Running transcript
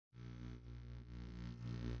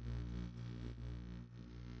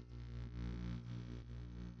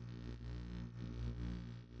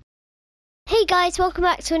Hey guys, welcome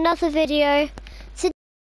back to another video. Today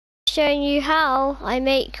I'm showing you how I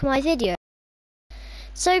make my video.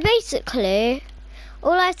 So basically,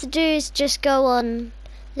 all I have to do is just go on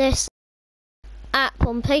this app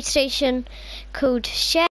on PlayStation called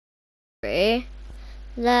Share.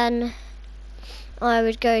 Then I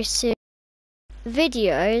would go to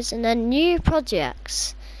videos and then new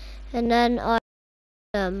projects, and then I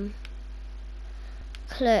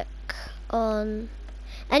click on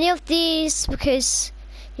any of these, because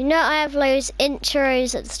you know I have loads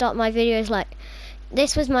intros at the start of my videos. Like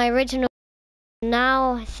this was my original,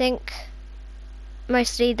 now I think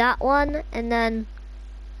mostly that one, and then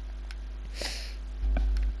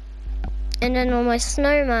on my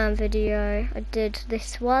snowman video I did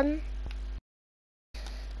this one.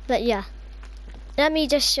 But yeah, let me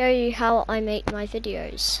just show you how I make my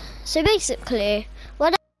videos. So basically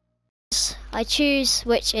what I choose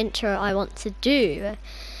which intro I want to do,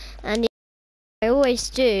 and I always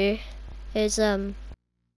do is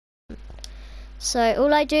so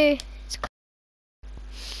all I do is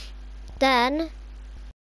then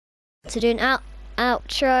to do an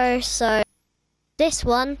outro, so this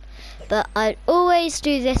one, but I'd always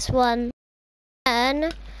do this one.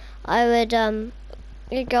 Then I would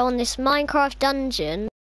go on this Minecraft dungeon,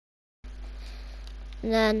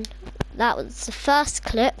 and then that was the first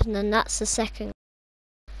clip, and then that's the second.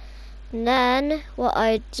 And then what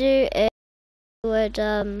I'd do is I would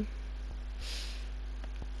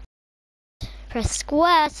press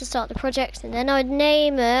square to start the project, and then I'd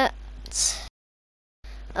name it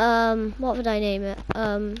what would I name it?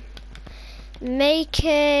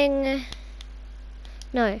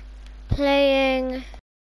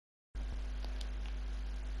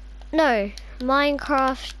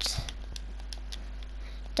 Minecraft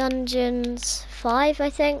Dungeons 5, I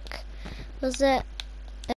think, was it?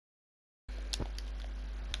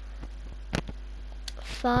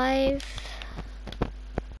 5.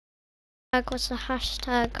 What's the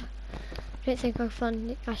hashtag? I don't think I'll find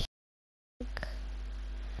the hashtag.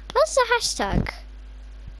 What's the hashtag?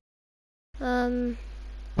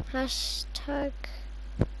 Hashtag.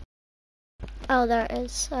 Oh, there it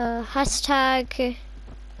is. Hashtag.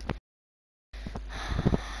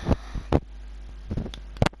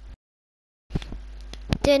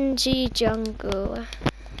 Dingy Jungle.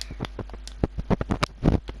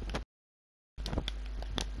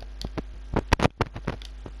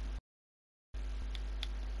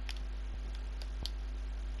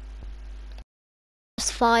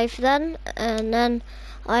 Just 5 then, and then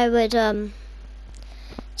I would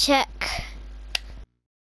check,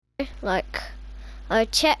 like I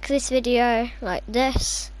would check this video like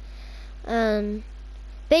this, and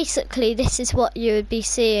basically this is what you would be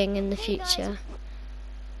seeing in the future.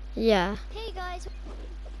 Yeah. Hey guys,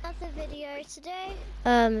 another video today.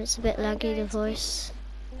 It's a bit laggy, the voice.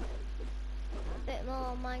 A bit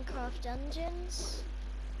more Minecraft Dungeons.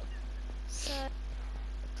 So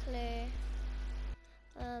clear.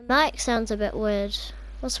 Mic sounds a bit weird.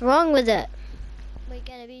 What's wrong with it? We're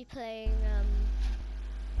gonna be playing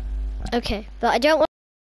okay, but I don't want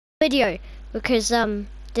a video because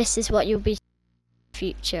this is what you'll be seeing in the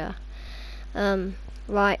future.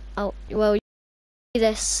 Right. Oh well,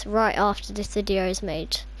 this right after this video is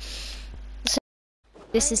made. So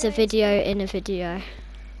this is a video in a video,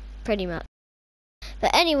 pretty much.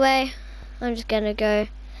 But anyway, I'm just gonna go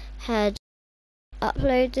ahead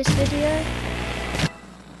upload this video.